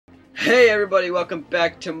Hey everybody, welcome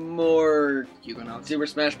back to more Super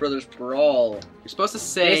Smash Bros. Brawl. You're supposed to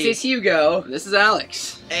say... This is Hugo. This is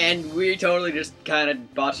Alex. And we totally just kind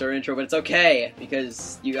of botched our intro, but it's okay,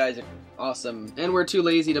 because you guys are awesome. And we're too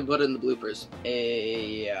lazy to put it in the bloopers.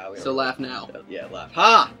 Yeah. So laugh now. Yeah, laugh.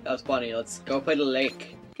 Ha! That was funny. Let's go play the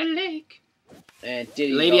lake. A lake. And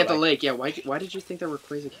Diddy Lady at the lake. Yeah, why did you think that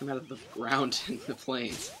Rayquaza came out of the ground in the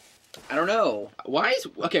plains? I don't know. Why is...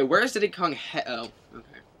 Okay, where is Diddy Kong Oh, okay.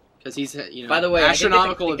 Because he's, you know, by the way,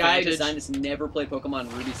 astronomical the guy who advantage. designed this never played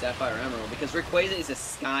Pokemon Ruby, Sapphire, Emerald, because Rayquaza is a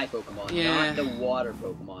sky Pokemon, Yeah. not the water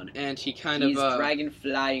Pokemon. And he He's dragon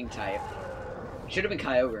flying type. Should have been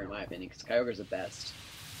Kyogre in my opinion, because Kyogre's the best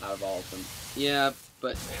out of all of them. Yeah,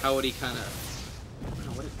 but how would he kind of...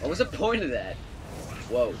 What was the point of that?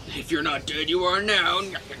 Whoa. If you're not dead, you are now.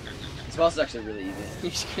 This boss is actually really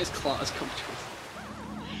easy. His claws come to him.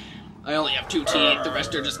 I only have 2 teeth, the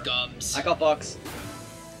rest are just gums. I call Fox.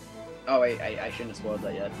 Oh wait, I shouldn't have spoiled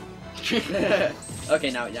that yet. Okay,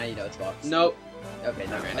 now you know it's Fox. Nope. Okay,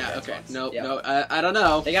 Nope, yeah. no, I don't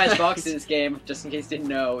know. Hey guys, Fox in this game, just in case you didn't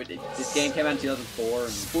know, this game came out in 2004. And...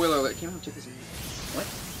 Spoiler alert, it came out in 2008. What?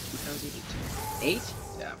 2008. 8?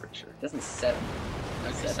 Yeah, I'm pretty sure. 2007.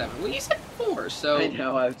 Okay, 7. Well, you said 4, so... I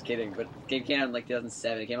know, I was kidding, but the game came out in like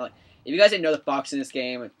 2007. It came out like... If you guys didn't know the Fox in this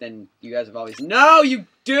game, then you guys have always... No, you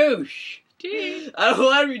douche! I don't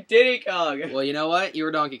want to be Diddy Kong! Well, you know what? You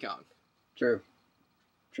were Donkey Kong.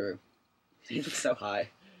 True. He's so high.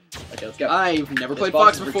 Okay, let's go. I've never played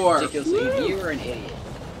Fox before. Ridiculously, you are an idiot.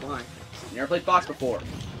 Why? You never played Fox before.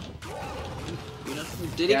 You know,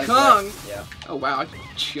 Diddy Kong. Yeah. Oh wow, I can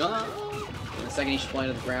jump. And the second he should fly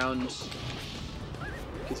into the ground.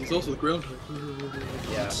 Because he's also the ground.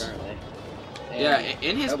 Yeah, apparently. And yeah,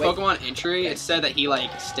 in his wait. Pokemon entry, it said that he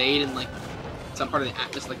like stayed in like some part of the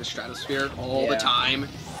atmosphere, like the stratosphere, all the time.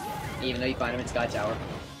 Even though you find him in Sky Tower.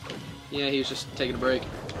 Yeah, he was just taking a break.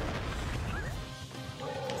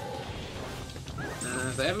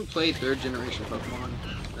 If I haven't played 3rd generation Pokemon,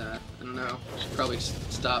 I don't know. I should probably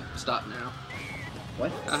stop now.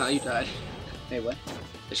 What? You died. Hey, what?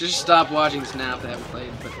 I should just stop watching this now if they haven't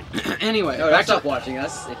played. But anyway, no, don't stop watching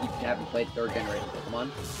us if you haven't played 3rd generation Pokemon.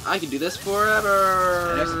 I can do this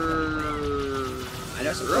forever. I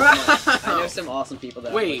know some Pokemon. I know some awesome people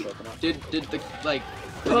that play Pokemon. Did the like?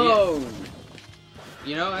 Boom!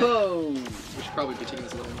 You know, Boom! We should probably be taking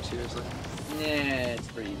this a little more seriously. Yeah, it's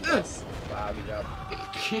pretty nice. Wow, good job.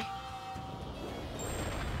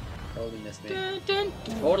 Totally missed me.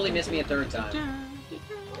 Totally missed me a 3rd time.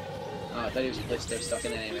 Oh, I thought he was just stuck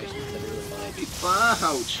in that animation. That'd be really funny.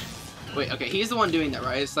 Ouch. Wait, okay, he's the one doing that,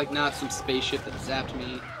 right? It's like not some spaceship that zapped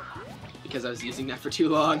me because I was using that for too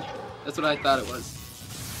long. That's what I thought it was.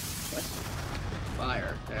 What?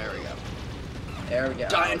 Fire. There we go. There we go.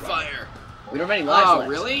 Die in fire. We don't have any lives left. Oh,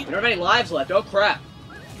 really? We don't have any lives left. Oh, crap.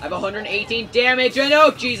 I have 118 damage and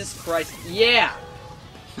oh, Jesus Christ. Yeah.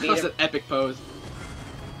 That was an epic pose.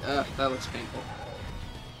 That looks painful.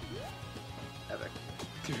 Epic.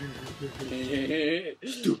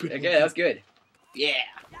 Stupid. Okay, that was good. Yeah.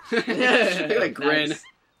 Look at that grin. Nice.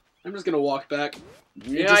 I'm just gonna walk back.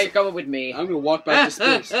 Yeah, you're coming with me. I'm gonna walk back to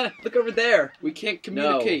space. Look over there. We can't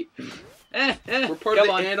communicate. No. We're part of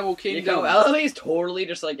the animal kingdom. Ellie's totally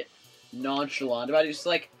just like nonchalant about it. Just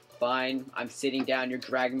like, fine, I'm sitting down, you're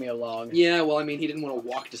dragging me along. Yeah, well, I mean, he didn't want to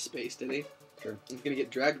walk to space, did he? Sure. He's gonna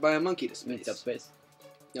get dragged by a monkey to You mean space. subspace?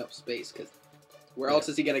 No, space, because where else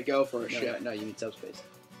is he gonna go for a ship? No, you mean subspace.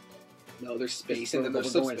 No, there's space, and then We're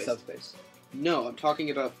there's going to subspace. subspace. No, I'm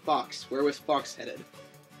talking about Fox. Where was Fox headed?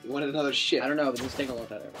 He wanted another ship. I don't know, but this is taking a long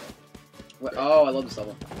time. Oh, I love this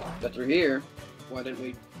level. Go through here. Why didn't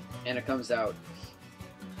we? And it comes out.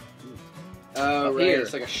 Oh, Up right. here.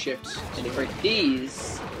 It's like a shift. And you break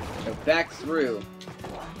these, go back through.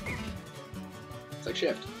 It's like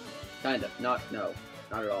shift. Kind of. Not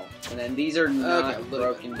at all. And then these are not Okay,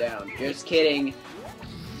 broken down. Just kidding.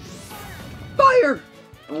 Fire!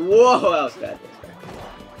 Whoa, that was bad.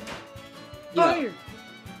 Fire!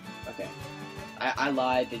 Okay. I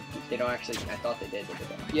lied. They don't actually. I thought they did, but they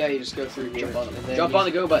don't. Yeah, you just go through here. Jump on them. and then Jump on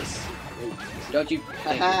the go bus. Don't you?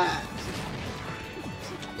 Haha.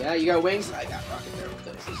 Yeah, you got wings. I got rocket there with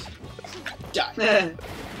those. Die.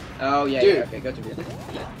 Oh yeah, Dude. yeah. Okay, go through here.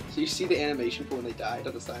 So you see the animation for when they died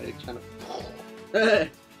on the side? It kind of.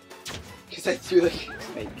 Because I threw like.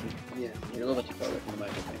 Wait, Yeah. you're a little bit too far away from the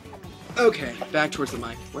mic, I think. Okay, back towards the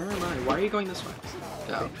mic. Where am I? Why are you going this way?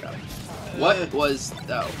 Oh. What was...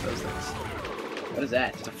 Oh, those things. What is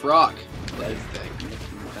that? It's a frog. That is kind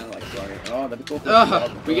of like frog. Oh, that'd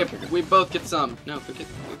be cool. We both get some. No, forget.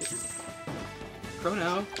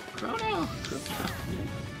 Chrono.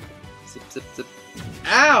 Zip, zip, zip.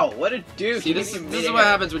 Ow! What a douche. See, this is what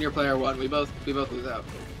happens when you're player 1. We both lose out.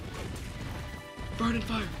 Burn and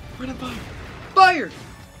fire! Burn and fire! Fire!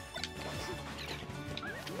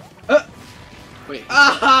 Wait.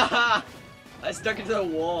 Ah! I stuck into the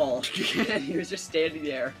wall. He was just standing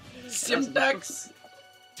there. Simdax!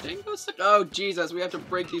 Oh, Jesus, we have to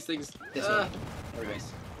break these things. This way.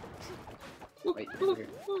 Nice. Wait, over here.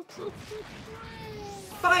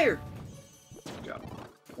 Fire! Go.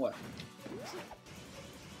 What?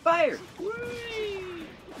 Fire!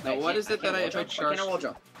 Now, what is it that if I charge? Can't wall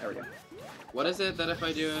jump. There we go. What is it that if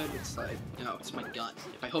I do it, it's like, no, it's my gun.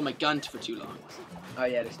 If I hold my gun for too long. Oh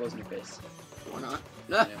yeah, it explodes in your face. Or not.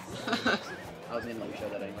 I was gonna let you show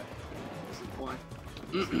that anyway. Why?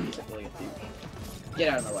 Get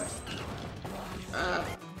out of my way.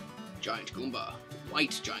 Giant Goomba.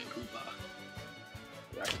 White giant Goomba.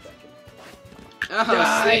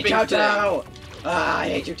 Die, sleeping Chow thing. Chow! Ah, I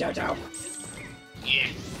hate you, Chow Chow. Yeah.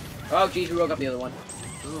 Oh, geez, we woke up the other one.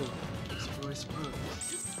 Oh, surprise, surprise.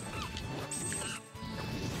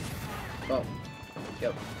 Oh,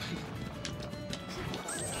 go.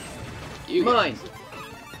 You Mine.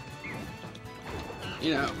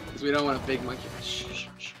 You know, because we don't want a big monkey. Shh, shh,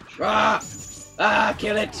 shh, shh. Ah! Ah,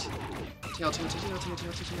 kill it! Tail, tail, tail, tail, tail, tail,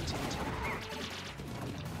 tail, tail, tail.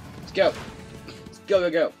 Let's go. Let's go, go,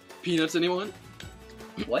 go. Peanuts, anyone?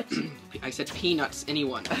 What? I said peanuts,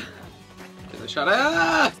 anyone. Get a shot.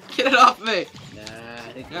 Ah! Get it off me! Nah,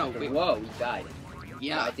 I think No, wait. Whoa, you died.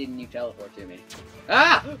 Yeah. Why didn't you teleport to me?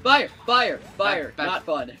 Ah! Fire! Fire! Fire! Bad- Not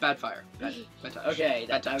fun. Bad fire. Bad touch. Okay,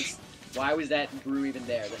 Bad that touch. was... Why was that brew even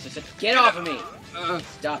there? That's just a... Get off of me!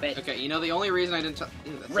 Stop it. Okay, you know the only reason I didn't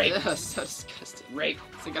Rape. That's so disgusting. Rape.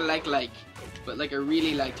 It's like a like, but like a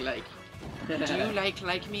really like. Do you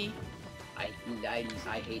like me? I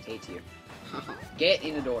hate you. Get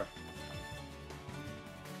in the door.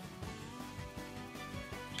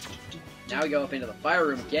 Now we go up into the fire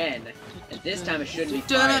room again, and this time it shouldn't be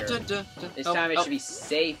fire. This time it should be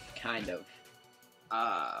safe, kind of.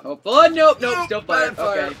 Oh, nope, nope, still fire. bad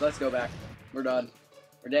fire. Okay, let's go back. We're done.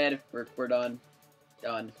 We're dead. We're done.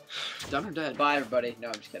 Done. Done or dead? Bye, everybody. No,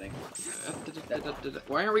 I'm just kidding.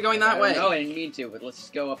 Why aren't we going that way? No, I didn't mean to, but let's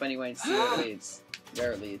just go up anyway and see where it leads.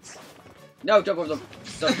 Where it leads. No, jump over the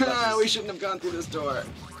stuff. We shouldn't have gone through this door.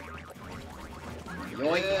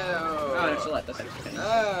 Yoink. Ew. Oh, no, still left. That's actually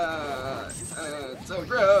It's so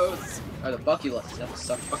gross. Oh, the bucculus. That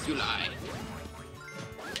suck. Bucculi.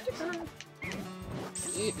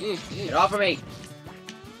 Get off of me!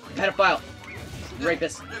 Pedophile!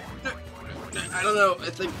 Rapist! I don't know. I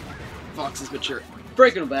think Fox is mature.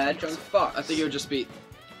 Breaking Bad, John Fox. I think it would just be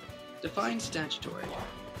define statutory.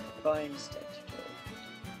 Fine statutory.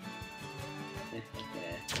 Yeah.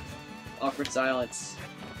 Awkward silence.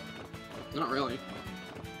 Not really.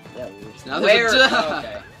 Yeah, weird. Now there's a Oh,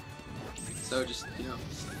 okay. So just, you know,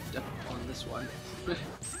 step on this one.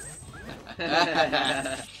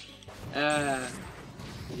 Yeah.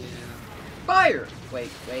 Fire! Wait.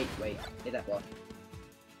 Hit that block.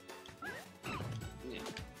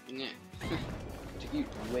 Yeah. Took you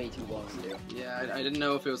way too long to do. Yeah, I didn't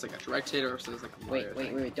know if it was like a direct hit or if it was like a Mario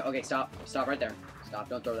thing. Wait. Okay, stop. Stop right there. Stop.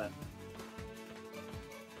 Don't throw that.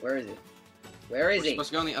 Where is he? Where is We're he? supposed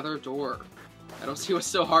to go on the other door. I don't see what's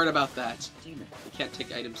so hard about that. Damn it. You can't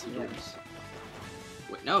take items through Yeah. doors.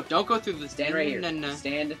 Wait, no, don't go through the... Stand right here. No.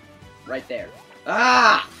 Stand right there.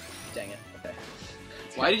 Ah! Dang it. Okay.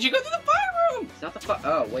 Why did you go through the fire room? It's not the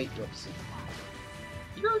Oh, wait. Whoops.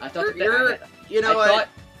 You're, I thought you're, that you know I what? thought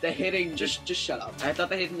the hitting Just shut up. I thought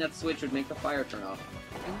the hitting that switch would make the fire turn off.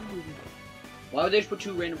 Why would they just put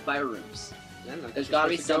two random fire rooms? There's gotta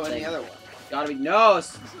be something. in the other one. Gotta be no.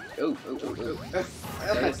 Ooh.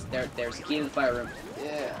 There's the key to the fire room.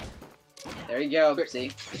 Yeah. There you go. Quick.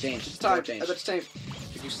 See, it changed. It's time. Changed. It's time.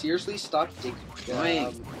 Could you seriously stop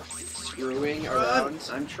screwing around?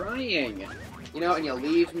 I'm trying. You know, and you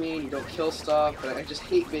leave me, and you don't kill stuff, but I just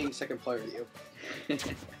hate being second player to you.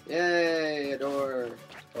 Yay, a door.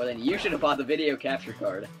 Well, then you should have bought the video capture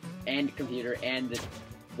card and computer and the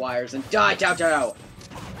wires and die, Chow.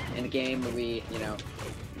 In the game, we,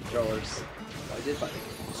 controllers. Well, I did buy it.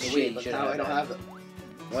 Shit, Wait, but should've now had I don't that. have it.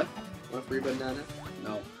 What? Want free banana?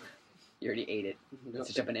 No. You already ate it. No. It's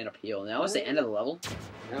just a banana peel. Now it's the end of the level,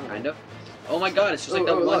 No. kind of. Oh my god, it's just like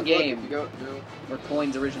the one look, game you go, no. where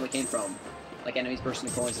coins originally came from. Like enemies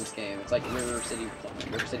bursting coins in this game. It's like River City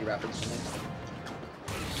Rapids or something.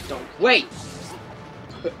 Don't. Wait!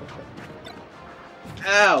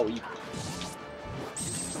 Ow!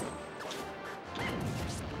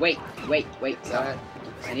 Wait, stop. That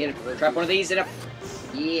I need to trap one of these in a...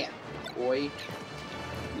 Yeah. boy.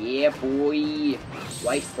 Yeah, boy.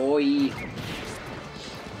 White boy.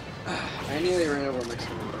 I nearly ran over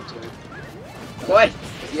Mexican too. What?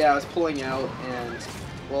 Yeah, I was pulling out, and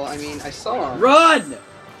well, I mean, I saw him. Run!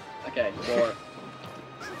 Okay, 4.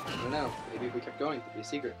 I don't know. Maybe if we kept going, it'd be a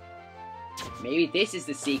secret. Maybe this is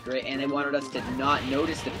the secret, and they wanted us to not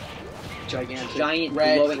notice the Giant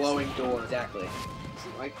red glowing door. Exactly.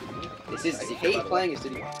 Like, This is the I secret. hate playing as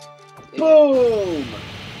Diddy. Boom!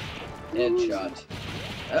 Headshot.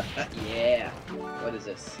 Yeah. What is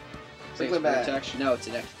this? Franklin badge. Protection? No, it's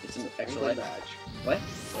an extra life. Badge. What? A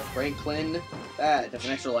Franklin badge. That's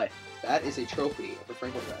an extra life. That is a trophy of a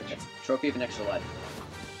Franklin badge. That's a trophy of an extra life.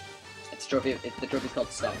 It's a trophy. The trophy's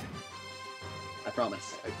called Stuff. I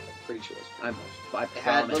promise. I'm pretty sure. I It promise.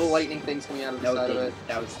 had little lightning things coming out of the No, side it of didn't. it.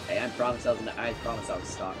 That was. I promise that was. I promise that was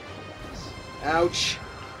stock. Ouch.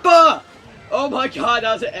 Bah! Oh my god,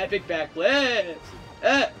 that was an epic backflip!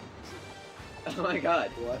 Oh my god.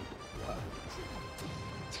 What?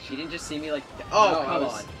 She didn't just see me like. Oh, No, come I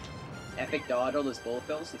was- on. Epic dodge all those bullet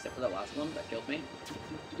bills, except for that last one that killed me.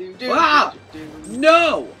 Wow!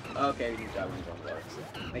 No! Okay, we need to die when we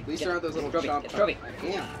don't At least there aren't those little trophy. shop. It's trophy.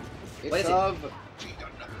 Damn. It's What is it? of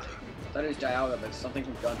I thought it was Dialga, but it's something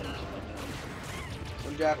from Gundam.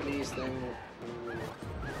 some Japanese thing.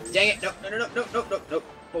 Dang it! No! No! No! No! No! No! No! I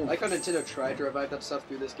Oh. like how Nintendo tried to revive that stuff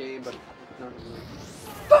through this game, but not really.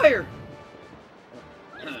 Fire!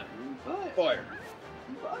 But, Fire!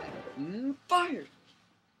 Fire!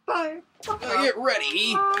 Fire! get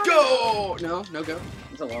ready, go! No, no go.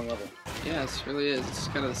 It's a long level. Yeah, it really is. It's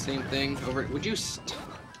kind of the same thing over. Would you?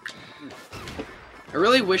 I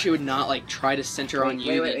really wish it would not like try to center on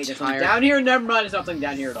you Wait, the there's something entire. down here. Never mind. There's nothing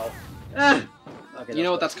down here at all. Ah. Okay, You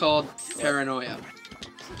know what close. that's called? Paranoia.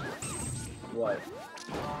 What?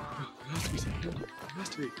 It has to be. It has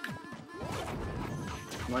to be.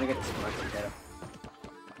 I want to get this commercial potato.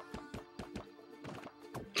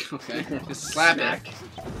 Okay, just slap Smack. it.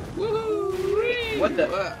 Woo! What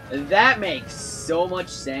the? That makes so much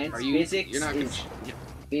sense. Are you? Physics You're not is gonna.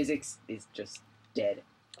 physics is just dead.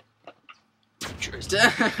 It's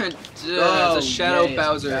a Shadow yay, it's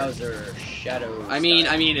Bowser. Bowser. Shadow. I mean,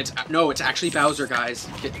 it's no, it's actually Bowser, guys.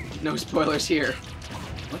 No spoilers here.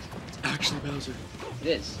 What? It's actually Bowser. It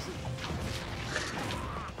is.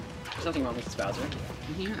 There's nothing wrong with this Bowser.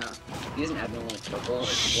 Yeah. He doesn't have normal purple or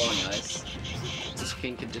glowing eyes. It's a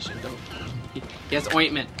skin condition. Don't. He has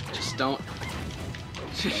ointment. Just don't.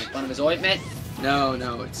 Don't make fun of his ointment. No,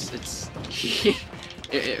 it's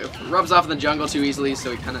it rubs off in the jungle too easily,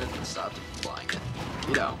 so he kind of stopped applying it.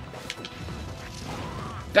 You know.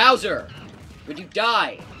 Bowser, would you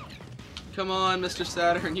die? Come on, Mr.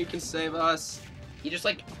 Saturn, you can save us. He just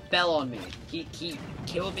like fell on me. He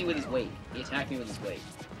killed me with his weight. He attacked me with his weight.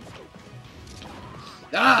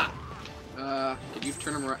 Ah! Could you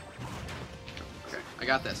turn him around? Okay, I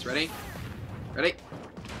got this. Ready? Ready?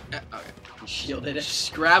 Okay. He shielded it.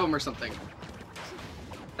 Just grab him or something.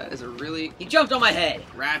 That is a really... He jumped on my head.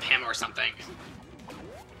 Grab him or something.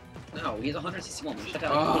 No, he's 161. We shut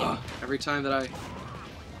down. Oh, every time that I...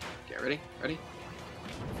 Okay, ready? Ready?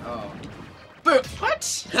 Oh. Boom!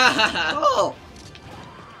 What? Oh!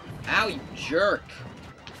 Ow, you jerk.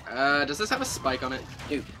 Does this have a spike on it?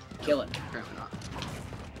 Dude, kill it. Apparently not.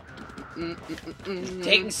 It's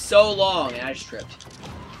taking so long, and I just tripped.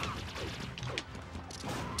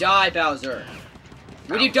 Die, Bowser.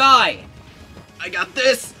 Would you die? I got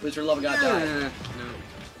this! Please, for the love of God, die. No.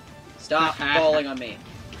 Stop falling on me.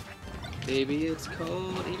 Baby, it's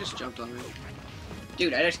cold. He just jumped on me.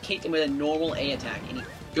 Dude, I just kicked him with a normal A attack, and he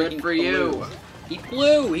Good freaking for flew. you. He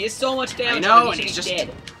flew. He has so much damage. I know, on and him. he's just dead.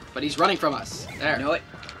 But he's running from us. There. You know it.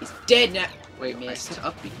 He's dead now. Wait, I Missed. said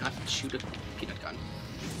up B, not shoot a peanut gun.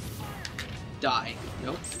 Die.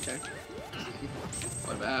 Nope. Okay.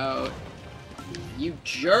 What about... You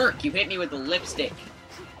jerk. You hit me with the lipstick.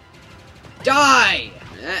 Die.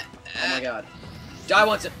 Oh my god. Die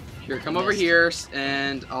once. Here, come over here,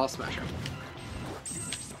 and I'll smash him.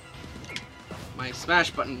 My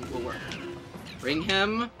smash button will work. Bring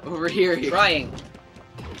him over here. Trying.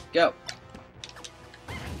 Go.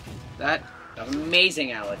 That... That was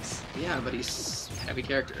amazing, Alex. Yeah, but he's a heavy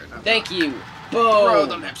character. And I'm Thank not. you. Throw Boom.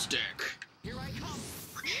 the lipstick. Here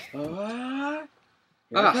we Ah.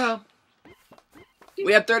 go.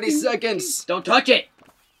 We have 30 seconds. Don't touch it.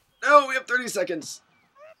 No, we have 30 seconds.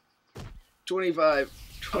 25.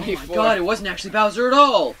 24. Oh my god, it wasn't actually Bowser at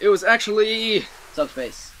all. It was actually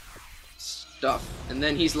Subspace. stuff. And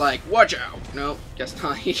then he's like, watch out. No, guess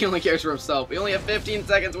not. He only cares for himself. We only have 15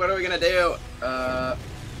 seconds. What are we gonna do?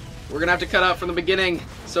 We're gonna have to cut out from the beginning.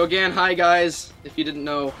 So again, hi guys. If you didn't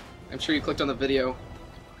know, I'm sure you clicked on the video.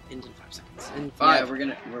 End in 5 seconds. In 5.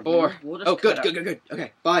 Yeah, we're 4. We'll just Oh, cut good. out.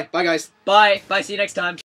 Okay, bye. Bye, guys. Bye. Bye. See you next time.